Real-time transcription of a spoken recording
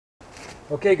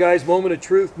Okay guys, moment of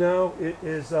truth now. It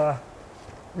is, we're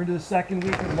into the second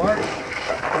week of March,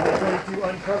 and we're going to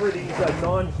uncover these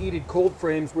non-heated cold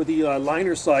frames where the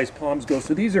liner size palms go.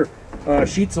 So these are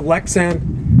sheets of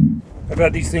Lexan. I've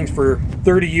had these things for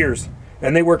 30 years,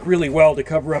 and they work really well to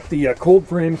cover up the cold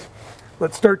frames.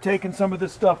 Let's start taking some of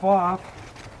this stuff off.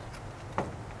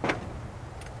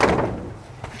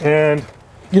 And,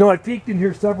 you know, I've peeked in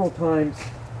here several times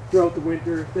throughout the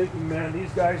winter thinking, man,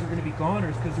 these guys are going to be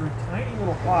goners because they're in tiny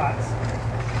little pots.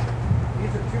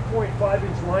 These are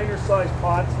 2.5-inch liner size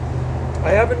pots.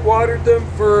 I haven't watered them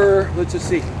for, let's just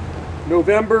see,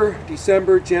 November,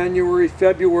 December, January,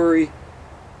 February.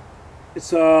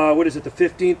 It's, what is it, the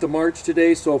 15th of March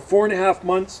today, so 4.5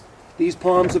 months. These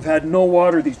palms have had no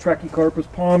water, these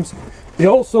Trachycarpus palms. They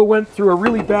also went through a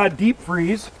really bad deep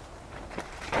freeze.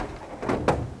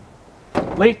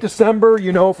 Late December,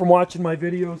 you know, from watching my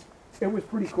videos, it was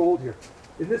pretty cold here.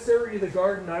 In this area of the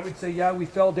garden, I would say, yeah, we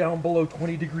fell down below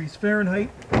 20 degrees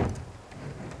Fahrenheit.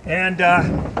 And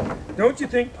don't you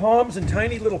think palms and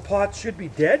tiny little pots should be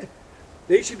dead?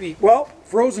 They should be, well,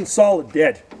 frozen solid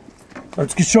dead.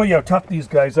 Let's just show you how tough these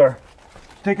guys are.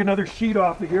 Take another sheet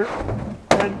off of here.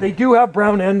 And they do have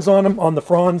brown ends on them, on the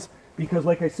fronds, because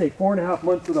like I say, 4.5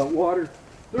 months without water,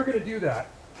 they're going to do that.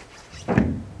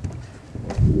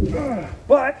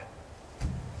 But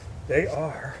they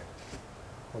are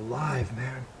alive,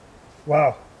 man.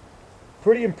 Wow.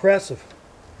 Pretty impressive.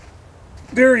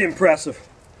 Very impressive.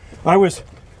 I was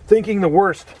thinking the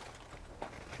worst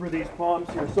for these palms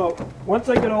here. So once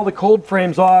I get all the cold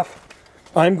frames off,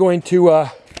 I'm going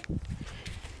to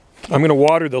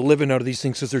water the living out of these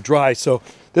things because they're dry. So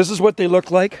this is what they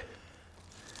look like.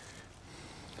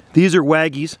 These are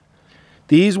waggies.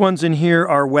 These ones in here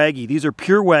are waggy. These are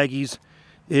pure waggies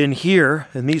in here,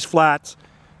 and these flats.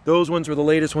 Those ones were the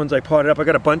latest ones I potted up. I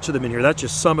got a bunch of them in here. That's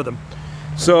just some of them.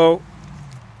 So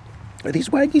are these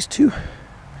waggies too?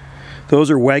 Those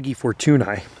are Waggy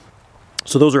Fortunae.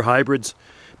 So those are hybrids.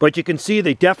 But you can see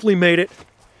they definitely made it.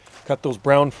 Cut those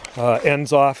brown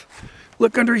ends off.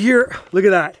 Look under here. Look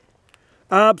at that.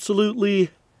 Absolutely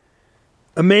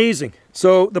amazing.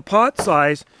 So the pot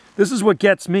size, this is what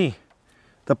gets me.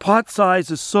 The pot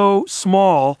size is so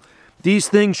small, these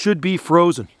things should be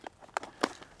frozen.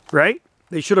 Right?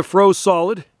 They should have froze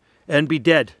solid and be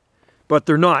dead. But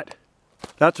they're not.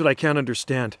 That's what I can't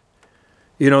understand.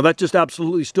 You know, that just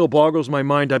absolutely still boggles my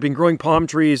mind. I've been growing palm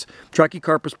trees,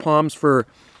 Trachycarpus palms, for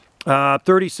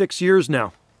 36 years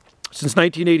now. Since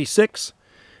 1986.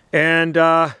 And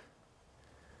they're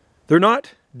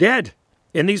not dead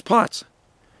in these pots.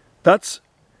 That's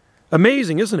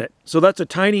amazing, isn't it? So that's a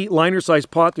tiny liner size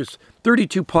pot. There's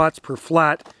 32 pots per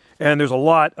flat, and there's a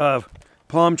lot of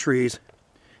palm trees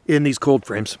in these cold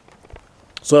frames.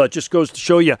 So it just goes to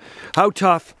show you how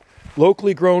tough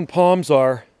locally grown palms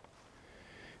are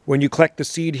when you collect the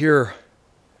seed here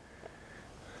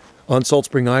on Salt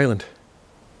Spring Island.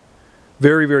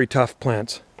 Very, very tough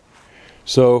plants.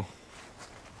 So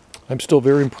I'm still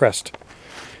very impressed.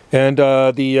 And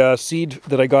the seed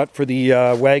that I got for the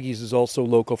waggies is also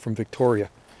local from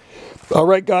Victoria. All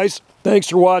right, guys, thanks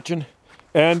for watching.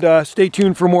 And stay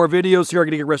tuned for more videos here. I'm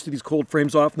going to get the rest of these cold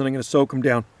frames off, and then I'm going to soak them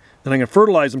down. Then I'm going to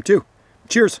fertilize them too.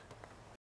 Cheers.